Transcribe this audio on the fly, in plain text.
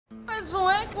Mas não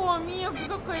é que o minha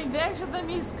ficou com inveja da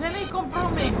minha escala e comprou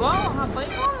uma igual, rapaz?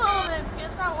 Igual não, né? Porque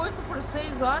tá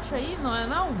 8x6, eu acho aí, não é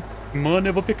não? Mano,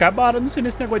 eu vou picar barato, não sei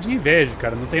nesse negócio de inveja,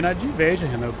 cara. Não tem nada de inveja,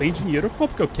 Renan. Eu tenho dinheiro, eu compro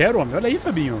porque eu quero, homem. Olha aí,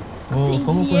 Fabinho.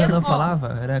 Como o Renan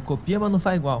falava, era copia, mas não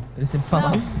faz igual. Ele sempre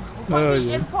falava. Não,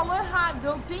 ele falou errado.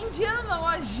 Eu tenho dinheiro não,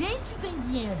 a gente tem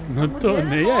dinheiro. Não tô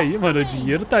nem aí, mano. O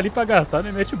dinheiro tá ali pra gastar,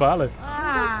 nem mete bala.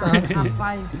 Ah,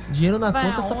 rapaz. Dinheiro na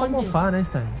conta só pra mofar, né,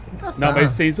 Stan? Tem que gastar. Não,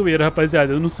 mas sem zoeira,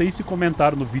 rapaziada. Eu não sei se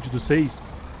comentaram no vídeo do 6,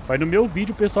 mas no meu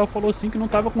vídeo o pessoal falou assim que não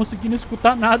tava conseguindo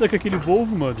escutar nada com aquele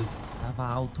Volvo, mano. Tava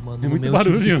alto, mano. É no muito meu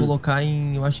barulho. Eu tive que colocar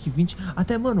em, eu acho que 20...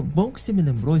 Até, mano, bom que você me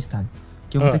lembrou, Stan.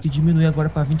 Que eu vou ter que diminuir agora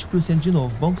pra 20% de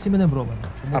novo. Bom que você me lembrou, mano.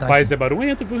 Rapaz, aqui. é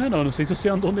barulhento, viu, Renan? Não sei se você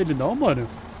andou nele não, mano.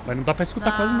 Mas não dá pra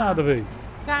escutar quase nada, velho.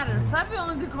 Cara, sabe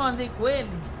onde que eu andei com ele?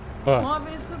 Uma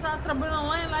vez que eu tava trabalhando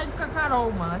lá em live com a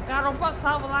Carol, mano. A Carol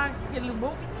passava lá com aquele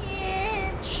Volvo.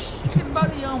 Aquele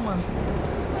barulhão, mano.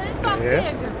 Eita,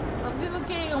 pega. Tá vendo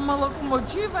que uma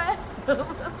locomotiva é?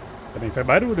 Também faz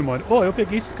barulho, mano. Eu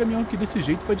peguei esse caminhão aqui desse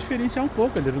jeito pra diferenciar um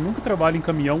pouco, galera. Eu nunca trabalho em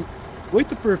caminhão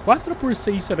 8x4 ou por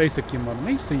 6 será isso aqui, mano?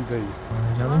 Nem sei, velho.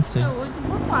 Já não sei. É 8x4,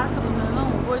 né?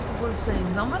 Não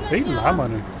 8x6. Dá uma olhadinha. Sei lá,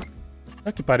 mano.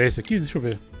 Olha que parece aqui, deixa eu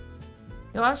ver.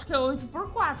 Eu acho que é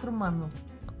 8x4, mano.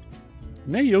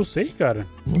 Nem eu sei, cara.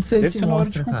 Não sei Deve se ser na hora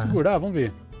mostra, de configurar, vamos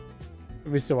ver. Deixa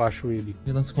eu ver se eu acho ele.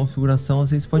 Pela configuração,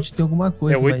 às vezes pode ter alguma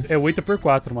coisa, mas... É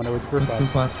 8x4, mano, é 8x4.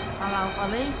 8x4. Olha lá, eu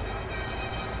falei.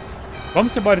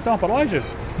 Vamos embora então pra loja?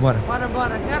 Bora.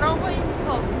 Bora. Carol vai indo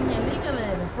sozinha ali,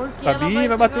 galera. Porque Fabi ela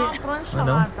vai vai pegar bater. uma prancha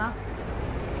lá, tá?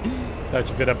 Tá,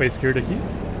 deixa eu virar pra esquerda aqui.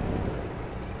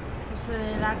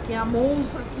 Será que é a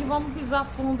monstro aqui? Vamos pisar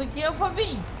fundo aqui. Ô,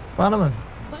 Fabinho. Fala, mano.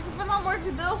 Pelo amor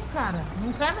de Deus, cara.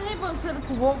 Não cai na ribanceira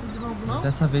com o Volvo de novo, não?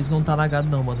 Dessa vez não tá lagado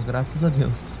não, mano. Graças a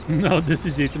Deus. Não, desse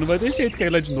jeito não vai ter jeito cair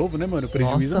lá de novo, né, mano? O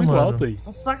prejuízo é muito alto aí.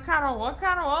 Nossa, a Carol,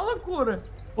 a loucura.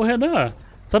 Ô, Renan,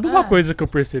 sabe uma coisa que eu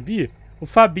percebi? O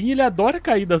Fabinho, ele adora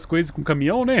cair das coisas com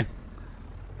caminhão, né?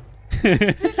 É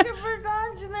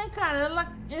verdade, né, cara?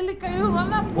 Ele caiu lá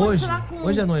na ponte lá com...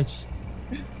 Hoje à noite.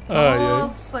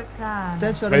 Nossa, cara.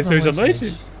 7 horas vai ser hoje à noite?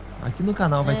 Gente. Aqui no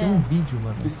canal vai ter um vídeo,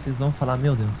 mano. Que vocês vão falar,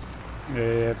 meu Deus.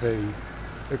 É, velho.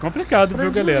 É complicado,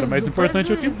 viu, galera? Mas o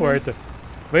importante é o que importa.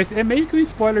 É meio que um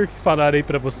spoiler que falaram aí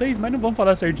pra vocês, mas não vamos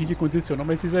falar certinho o que aconteceu, não,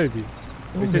 mas vocês vão ver.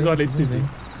 Vocês olhem aí pra vocês verem.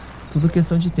 Tudo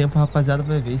questão de tempo, a rapaziada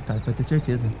vai ver, tá? Pode ter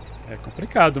certeza. É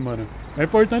complicado, mano. Mas o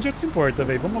importante é o que importa,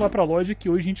 velho. Vamos lá pra loja que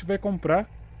hoje a gente vai comprar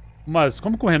umas...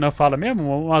 Como que o Renan fala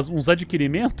mesmo? Uns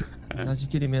adquirimentos? Uns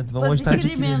adquirimentos. Vamos hoje estar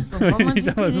adquirindo.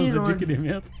 Uns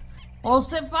adquirimentos.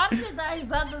 Você para de dar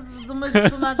risada do meu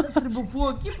dicionário da Tribo Full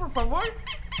aqui, por favor?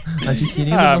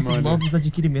 Adquirindo nossos novos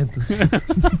adquirimentos.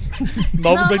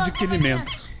 Novos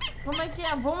adquirimentos. Como é que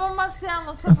é? Vamos amaciar a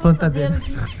nossa plantadeira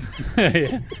aqui.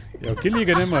 É o que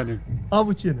liga, né, mano? Ó,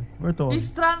 Butina, mortou.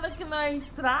 Estrada que não é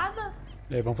estrada.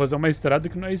 Vamos fazer uma estrada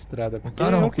que não é estrada.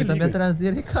 Carol, cuida da minha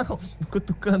traseira aí, Carol.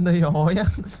 Cutucando aí, ó,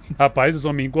 olha. Rapaz, os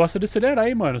homens gostam de acelerar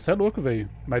aí, mano. Você é louco, velho.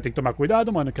 Mas tem que tomar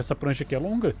cuidado, mano, que essa prancha aqui é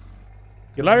longa.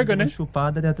 E larga, né? Uma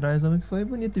chupada ali atrás, homem, que foi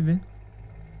bonito de ver.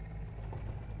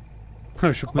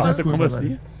 Chupada, como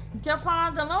assim? Não quer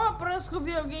falar nada não? Parece que eu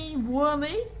vi alguém voando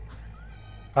aí.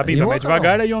 Fabinho, vai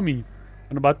devagar aí, homem.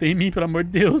 Pra não bater em mim, pelo amor de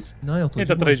Deus. Não, eu tô Quem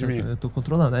tá atrás de mim? Eu tô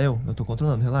controlando, eu tô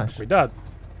controlando, relaxa. Cuidado.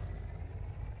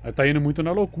 Aí tá indo muito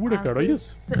na loucura, cara, olha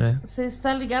isso. Você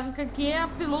está ligado que aqui é a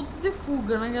piloto de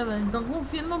fuga, né, galera? Então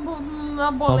confia na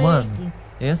boleia aqui.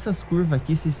 Essas curvas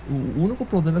aqui, o único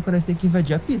problema é que nós temos que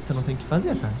invadir a pista, não tem o que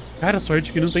fazer, cara. Cara,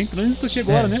 sorte que não tem trânsito aqui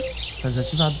agora, né? Tá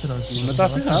desativado o trânsito. Não tá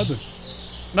ferrado.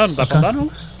 Não dá pra andar, não.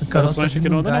 O Carol tá aqui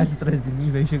não anda, não. atrás de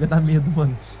mim, velho, chega a dar medo,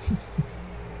 mano.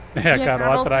 A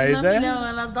Carol atrás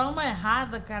ela dá uma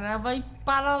errada, cara. Ela vai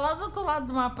parar lá do outro lado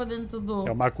do mapa dentro do...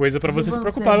 É uma coisa pra você se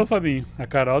preocupar, meu Fabinho. A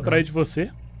Carol atrás de você.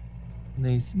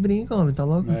 Nem se brinca, homem, tá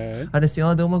louco? Olha assim,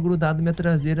 ela deu uma grudada na minha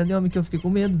traseira ali, homem, que eu fiquei com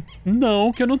medo.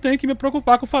 Não, que eu não tenho que me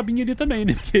preocupar com o Fabinho ali também,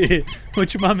 né? Porque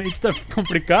ultimamente tá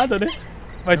complicado, né?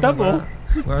 Mas tá bom.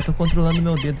 Agora eu tô controlando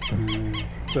meu dedo, tá?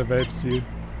 Você vai precisar.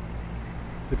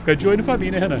 Você fica de olho no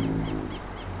Fabinho, né, Renan?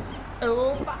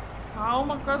 Opa,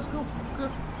 calma, quase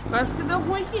que deu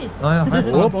ruim aqui. Olha, vai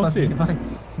falar do Fabinho, vai.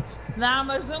 Não,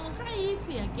 mas eu não caí,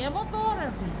 filho. Aqui é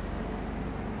motora, filho.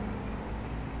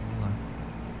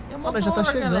 Olha, já tá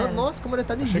chegando. Galera. Nossa, como ele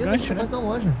tá ligeiro, ele tá quase na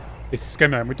loja. Esse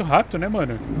Scania é muito rápido, né,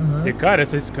 mano? E, cara,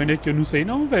 essa Scania aqui eu não sei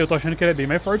não, velho. Eu tô achando que ela é bem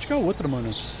mais forte que a outra, mano.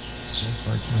 Bem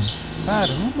forte, né?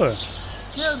 Caramba.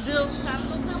 Meu Deus, cara,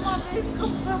 não tem uma vez que eu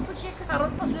faço aqui, a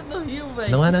Carol tá dentro do rio,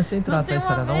 velho. Não é nessa entrada, tá,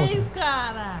 Estara? Não tem uma vez,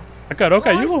 cara. A Carol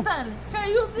caiu?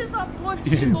 Caiu dentro da ponte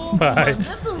de novo, mano.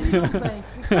 Dentro do rio, velho.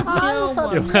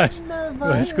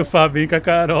 Eu acho que o Fabinho com a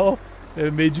Carol é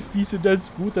meio difícil da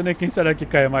disputa, né? Quem será que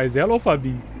cai mais, ela ou o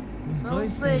Fabinho? Não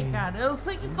sei, cara. Eu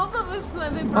sei que toda vez que eu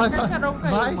levei pra cá, a Carol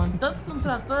caiu, mano. Tanto com o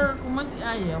trator, como...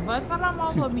 Aí, ó. Vai falar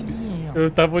mal do amiguinho aí, ó.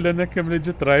 Eu tava olhando a câmera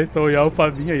de trás pra olhar o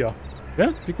Fabinho aí, ó.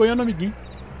 Vendo? Fica olhando o amiguinho.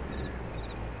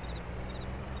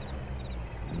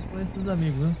 Influência dos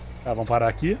amigos, né? Tá, vamos parar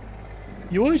aqui.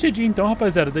 E hoje é dia, então,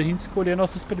 rapaziada, da gente escolher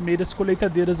nossas primeiras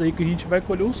colheitadeiras aí, que a gente vai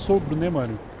colher o sogro, né,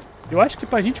 mano? Eu acho que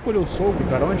pra gente colher o sogro,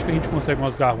 cara, onde que a gente consegue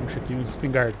umas garruchas aqui, uns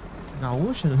espingardas?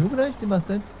 Gaúcha? No Rio Grande tem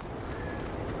bastante.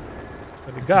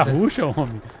 Garrucha,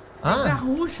 homem? Ah,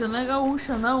 garrucha, não é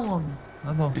gaúcha não, homem.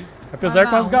 Ah, bom. Apesar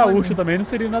que as gaúchas também não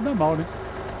seria nada mal, né?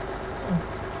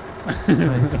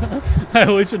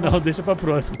 Hoje não, deixa pra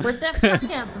próxima. Por ter ficar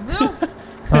quieto, viu?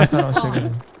 Ah, Carol, chega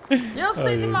ali. Eu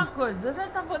sei de uma coisa, eu já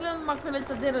tava olhando uma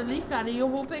colheitadeira ali, cara, e eu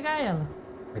vou pegar ela.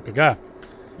 Vai pegar?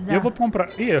 Já. Eu vou comprar.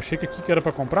 Ih, eu achei que aqui que era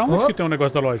pra comprar. Onde que tem um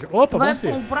negócio da loja? Opa, vamos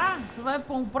ser. Você vai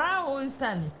comprar ou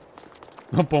está ali?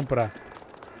 Vamos comprar.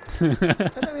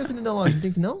 Cadê o meu ícone da loja? Não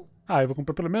tem que não? Ah, eu vou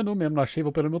comprar pelo menu mesmo, não achei.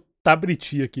 Vou pelo meu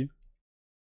tabriti aqui.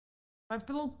 Vai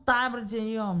pelo tablet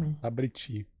aí, homem.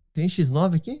 Tabriti. Tem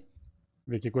X9 aqui?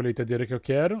 Ver que colheitadeira que eu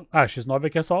quero. Ah, X9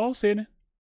 aqui é só o C, né?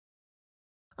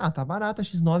 Ah, tá barata a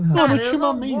X9, Mano, rapaz.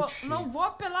 ultimamente. Eu não vou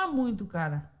apelar muito,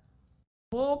 cara.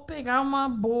 Vou pegar uma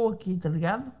boa aqui, tá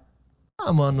ligado?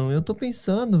 Ah, mano, eu tô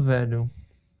pensando, velho.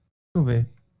 Deixa eu ver.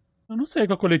 Eu não sei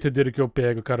qual colheitadeira que eu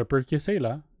pego, cara, porque sei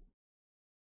lá.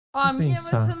 Ó, a minha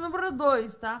vai ser número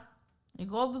 2, tá?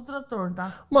 Igual do trator,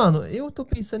 tá? Mano, eu tô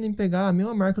pensando em pegar a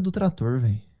mesma marca do trator,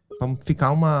 velho. Pra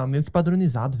ficar meio que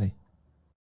padronizado, velho.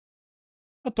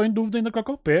 Eu tô em dúvida ainda qual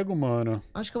que eu pego, mano.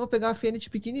 Acho que eu vou pegar a Fendt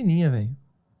pequenininha, velho.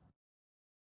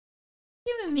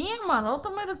 Pequenininha, mano? Olha o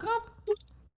tamanho do campo.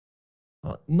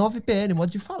 9 PL,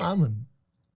 modo de falar, mano.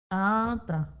 Ah,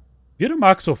 tá. Vira o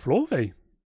Max ou Flow, velho?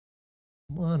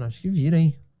 Mano, acho que vira,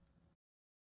 hein.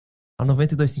 A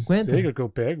 9250? Sei que eu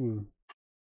pego.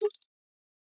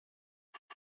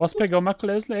 Posso pegar uma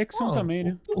Class Lexion também,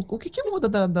 né? O que muda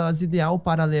das ideal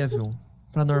para level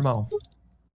pra normal?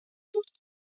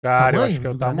 Cara, eu acho que é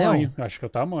o tamanho. Acho que é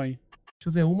o tamanho. Deixa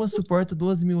eu ver, uma suporta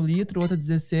 12 mil litros, outra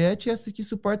 17, e essa aqui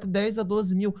suporta 10 a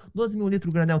 12 mil. 12 mil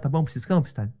litros o granel, tá bom pra esses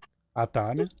campos, tá? Ah,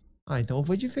 tá, né? Ah, então eu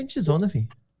vou de Fendzona, filho.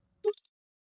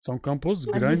 São campos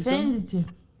grandes.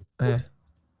 É.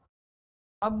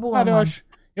 Tá boa, cara, mano.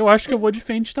 eu acho que eu vou de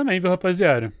Fendt também, viu,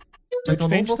 rapaziada? Só que eu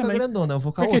não vou com a grandona, eu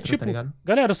vou com a outra, tá ligado?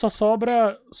 Galera, só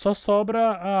sobra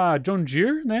a John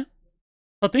Deere, né?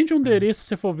 Só tem de um Deere, se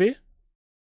você for ver.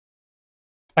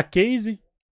 A Case,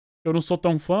 eu não sou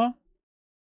tão fã.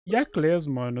 E a Class,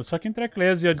 mano. Só que entre a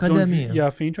Class e a John Deere e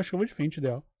a Fendt, eu acho que eu vou de Fendt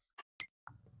dela.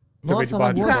 Nossa,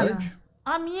 ela boa, cara.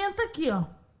 A minha tá aqui, ó.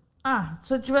 Ah,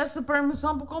 se eu tivesse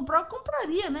permissão pra comprar, eu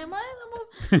compraria, né?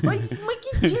 Mas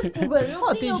que tipo, velho?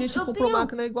 Ó, tem gente que comprou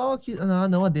máquina igual aqui. Ah,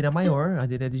 não, a dele é maior, a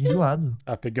dele é de enjoado.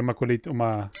 Ah, peguei uma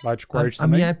bate-corte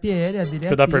também. A minha é PL, a dele é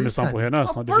Você dá permissão pro Renan?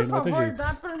 Por favor,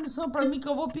 dá permissão pra mim que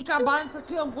eu vou picar barra nisso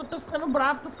aqui, ó. Eu tô ficando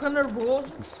bravo, tô ficando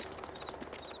nervoso.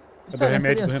 Essa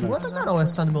é sua, Carol?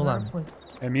 Essa tá no meu lado?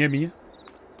 É minha.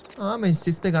 Ah, mas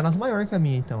vocês pegaram as maiores que a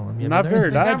minha, então. A minha Na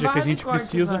verdade é que a gente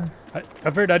precisa... A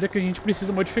verdade é que a gente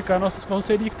precisa modificar nossas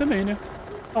carrocerias aqui também, né?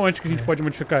 Aonde que a gente pode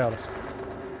modificar elas?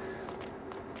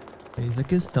 Eis a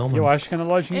questão, mano. Eu acho que é na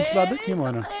lojinha de lado aqui,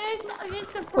 mano.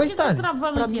 Ô, Stalin,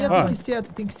 pra mim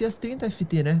tem que ser as 30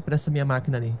 FT, né? Pra essa minha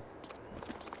máquina ali.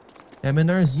 É a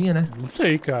menorzinha, né? Não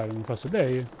sei, cara. Não faço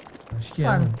ideia. Acho que é,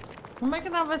 mano. Como é que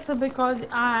nós vamos saber qual...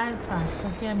 Ah, tá. Essa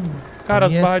aqui é a minha. Cara,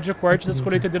 as barras de corte das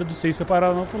colheitadeiras do 6 foi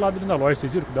parar no outro lado ali na loja.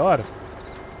 Vocês viram que da hora?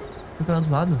 Foi parar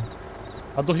do lado?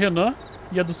 A do Renan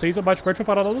e a do 6, a barra de corte foi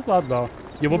parar lá do outro lado, lá.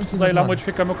 E eu vou precisar ir lá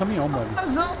modificar meu caminhão, mano.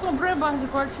 Mas eu não comprei a barra de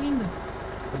corte ainda.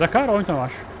 É da Carol, então, eu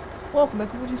acho. Pô, como é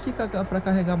que modifica pra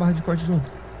carregar a barra de corte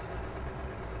junto?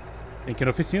 Tem que ir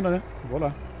na oficina, né? Vou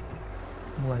lá.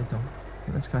 Vamos lá, então.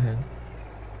 Eu descarrego.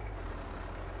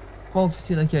 Qual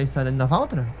oficina que é? Está ali na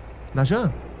Valtra? Na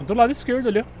Jan? Do lado esquerdo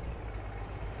ali, ó.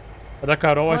 A da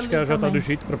Carol, acho que ela já tá do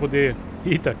jeito pra poder...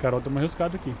 Eita, a Carol tá uma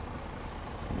arriscada aqui.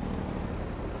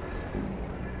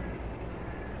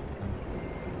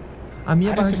 A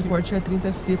minha barra de corte é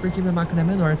 30 FT porque minha máquina é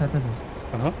menor, tá, pesado?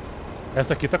 Aham.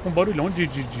 Essa aqui tá com barulhão de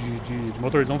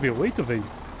motorzão V8, velho.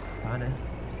 Tá, né?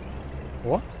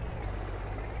 Ó.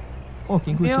 Pô,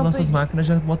 quem curtiu nossas máquinas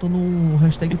já bota no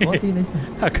hashtag top aí, né?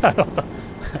 A Carol tá...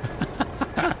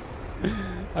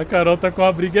 A Carol tá com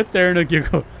uma briga eterna aqui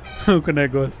com o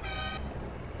negócio.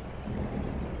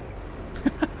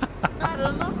 Cara,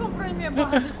 eu não comprei minha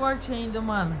barra de corte ainda,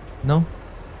 mano. Não?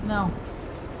 Não.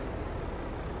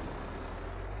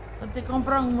 Vou ter que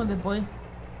comprar uma depois.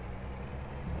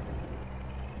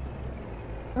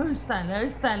 É o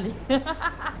Stanley.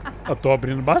 Eu tô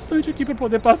abrindo bastante aqui pra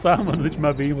poder passar, mano. Da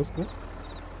última vez, moscou.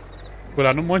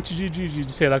 Pular num monte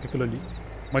de sei lá que é aquilo ali.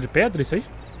 Um monte de pedra, isso aí?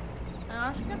 Eu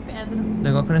acho que é pedra.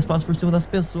 Legal que nós passamos por cima das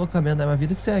pessoas caminhando, é uma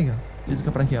vida que segue, ó.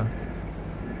 Física pra aqui, ó.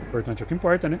 O importante é o que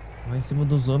importa, né? Vai em cima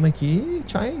dos homens aqui e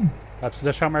tchau, hein? Ah,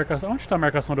 precisa achar a marcação. Onde tá a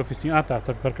marcação da oficina? Ah, tá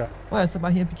pra cá. Ó, essa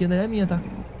barrinha pequena é a minha, tá?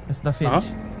 Essa da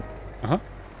frente.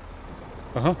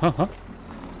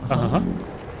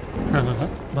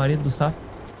 Marido do sapo.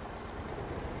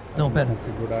 Não, pera.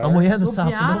 Configurar. A mulher do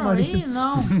sapo, não o marido. Aí,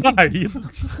 não. Marido.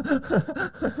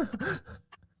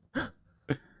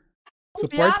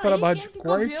 Suporte para barra de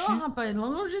corte. Copiou, rapaz.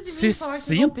 Longe de mim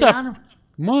 60?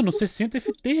 Mano, 60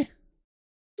 FT.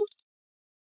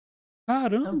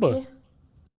 Caramba.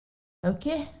 É o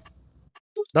quê?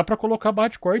 Dá pra colocar barra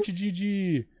de corte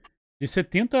de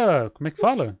 70... Como é que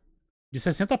fala? De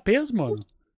 60 P's, mano.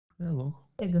 É louco.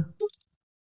 Pega.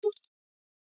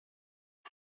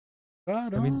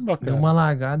 Caramba, cara. Deu uma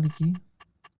lagada aqui.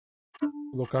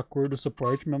 Colocar a cor do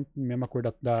suporte, mesma cor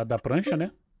da prancha,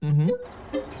 né? Uhum.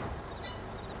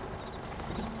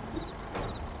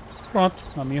 Pronto,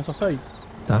 a minha é só sair.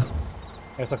 Tá.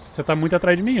 É só que você tá muito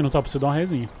atrás de mim, não tá? Preciso dar uma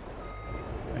resinha.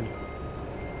 Aí.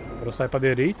 Agora eu saio pra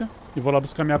direita e vou lá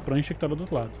buscar minha prancha que tá do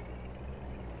outro lado.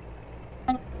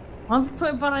 Onde que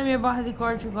foi parar minha barra de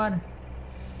corte agora?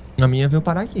 A minha veio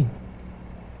parar aqui.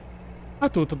 Ah,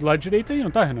 tu tá do lado direito aí,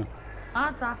 não tá, Renan?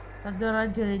 Ah, tá. Tá do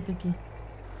lado direito aqui.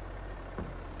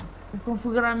 Vou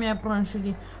configurar minha prancha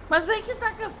aqui. Mas aí que tá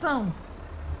a questão.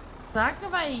 Será que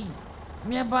vai...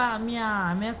 Minha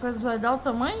coisa vai dar o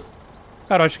tamanho?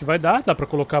 Cara, eu acho que vai dar. Dá pra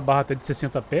colocar a barra até de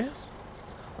 60 pés.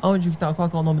 Aonde que tá? Qual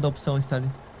que é o nome da opção,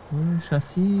 Stanley?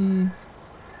 Chassi...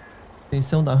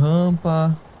 Tensão da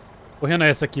rampa... Ô, Renan,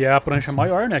 essa aqui é a prancha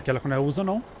maior, né? Aquela que não usa,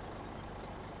 não.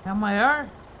 É a maior?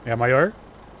 É a maior.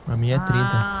 A minha é 30.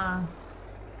 Ah.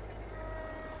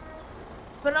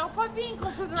 Esperar o Fabinho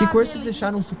configurar. Que cor vocês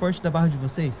deixaram o suporte da barra de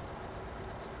vocês?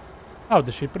 Ah, eu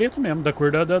deixei preto mesmo, da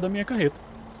cor da minha carreta.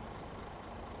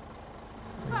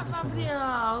 Pra abrir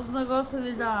os negócios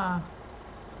ali da...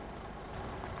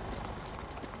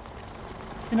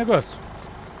 Que negócio?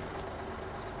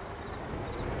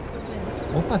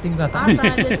 Opa, tem que engatar. Ah, tá,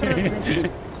 ele é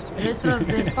traseiro. Ele é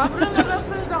traseiro. Pra abrir o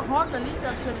negócio ali da roda ali, da...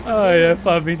 Ai, é,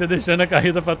 Fabinho tá deixando a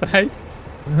carreta pra trás.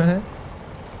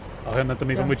 É. O Renan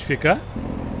também vai modificar.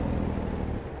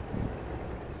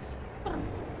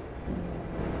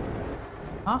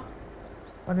 Ó,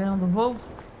 olhando o Volvo.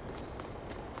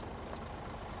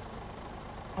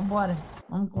 Vambora.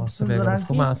 Vamos Nossa, velho, agora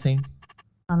ficou massa, hein?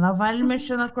 Ah, lá vai ele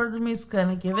mexendo na cor do meu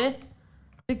scanner, quer ver?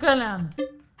 Fica olhando.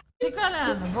 Fica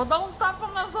olhando. Vou dar um tapa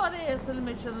nas orelhas se ele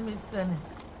mexer no meu scanner.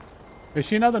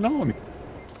 Mexi em nada não, homem.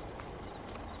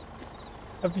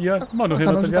 Tá viajando. Mano, o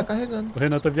Renan tá carregando. O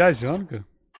Renan tá viajando, cara.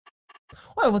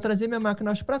 Ué, eu vou trazer minha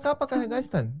máquina pra cá pra carregar,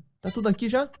 Stanley. Tá tudo aqui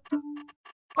já?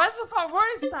 Faz o favor,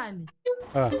 Stanley.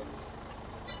 Ah.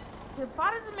 Você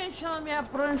para de mexer na minha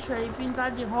prancha aí,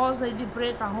 pintar de rosa e de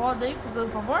preta a roda aí, fazendo um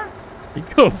favor? O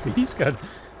que eu fiz, cara?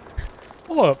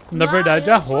 Pô, na verdade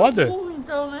a roda... Burro,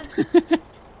 então, né?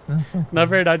 Na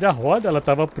verdade a roda, ela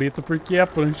tava preta porque a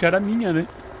prancha era minha, né?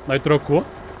 Nós trocou.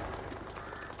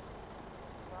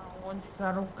 Onde,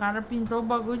 cara? O cara pintou o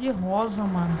bagulho de rosa,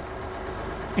 mano.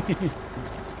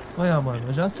 Olha, mano,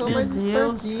 eu já sou Meu mais Deus,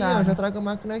 espertinho, cara. eu já trago a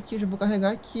máquina aqui, já vou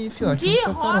carregar aqui, fiote. Que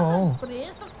roda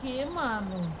preta o que,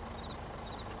 mano?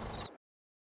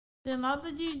 Tem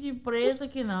nada de preto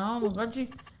aqui não, não gosto de...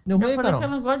 Deu ruim, Carol? Que eu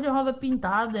não gosto de roda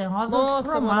pintada, é roda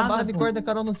Nossa, cromada, mano, a barra de pô. corda da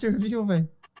Carol não serviu, velho.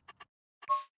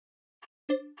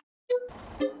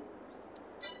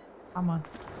 Ah, mano.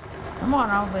 Na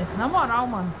moral, velho. Na moral,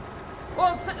 mano.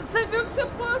 Você viu que você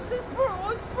pôs 6 por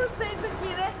 8 por 6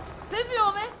 aqui, né? Você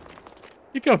viu, né?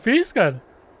 O que eu fiz, cara?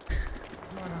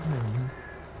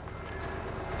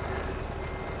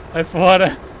 Vai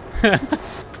fora.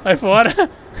 Vai fora.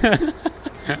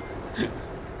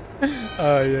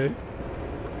 Ai, ai.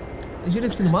 Gira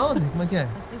isso aqui no mouse? Como é que é?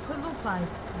 Aqui você não sai.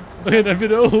 O Renan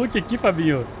virou o Hulk aqui,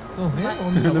 Fabinho. Tô vendo, O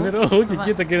homem. Renan virou o Hulk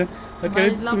aqui, tá querendo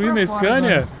destruir minha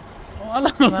Scania. Olha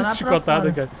a nossa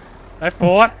chicotada, cara. Vai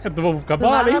fora. Eu vou ficar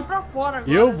bala, hein? Pra fora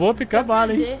agora, eu vou picar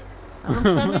bala, hein? Pra não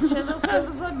ficar mexendo as coisas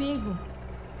dos amigos.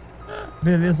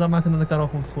 Beleza, a máquina da Carol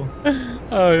como for.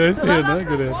 Ai, esse Renan,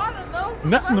 cara.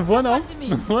 Não vou não.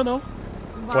 Não vou não.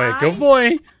 Olha que eu vou,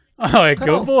 hein? Olha que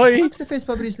eu vou, hein? Como é que você fez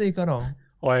pra abrir isso aí, Carol?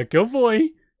 Olha que eu vou,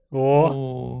 hein?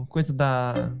 O coisa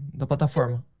da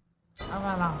plataforma. Ah,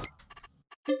 vai lá.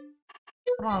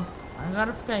 Pronto,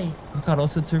 agora fica aí. A Carol,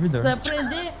 seu do servidor. Você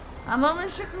aprender a não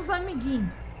mexer com os amiguinhos.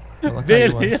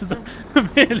 Beleza,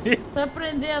 beleza. Você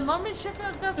aprender a não mexer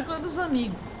com as coisas dos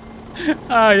amigos.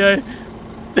 Ai, ai.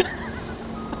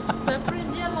 Você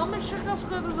aprender a não mexer com as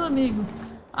coisas dos amigos.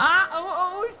 Ah,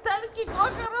 o Stalin quicou a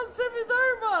cara do servidor,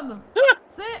 mano.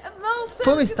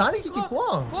 Foi o Stalin que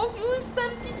quicou? Foi o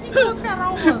Stalin que quicou a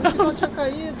Carol, mano. Achei que ela tinha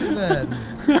caído, velho.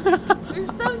 O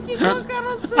Stalin quicou a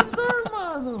cara do servidor,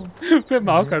 mano. Foi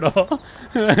mal, Carol.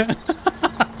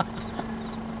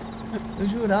 Eu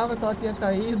jurava que ela tinha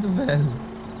caído,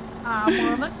 velho.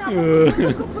 Mano, acabou com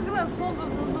a configuração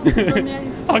da minha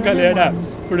escolha. Ó, galera,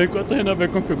 por enquanto eu renovei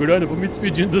configurando, eu vou me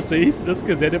despedindo de vocês. Se Deus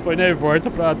quiser, depois nós volta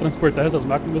pra transportar essas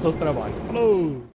máquinas nos seus trabalhos. Falou!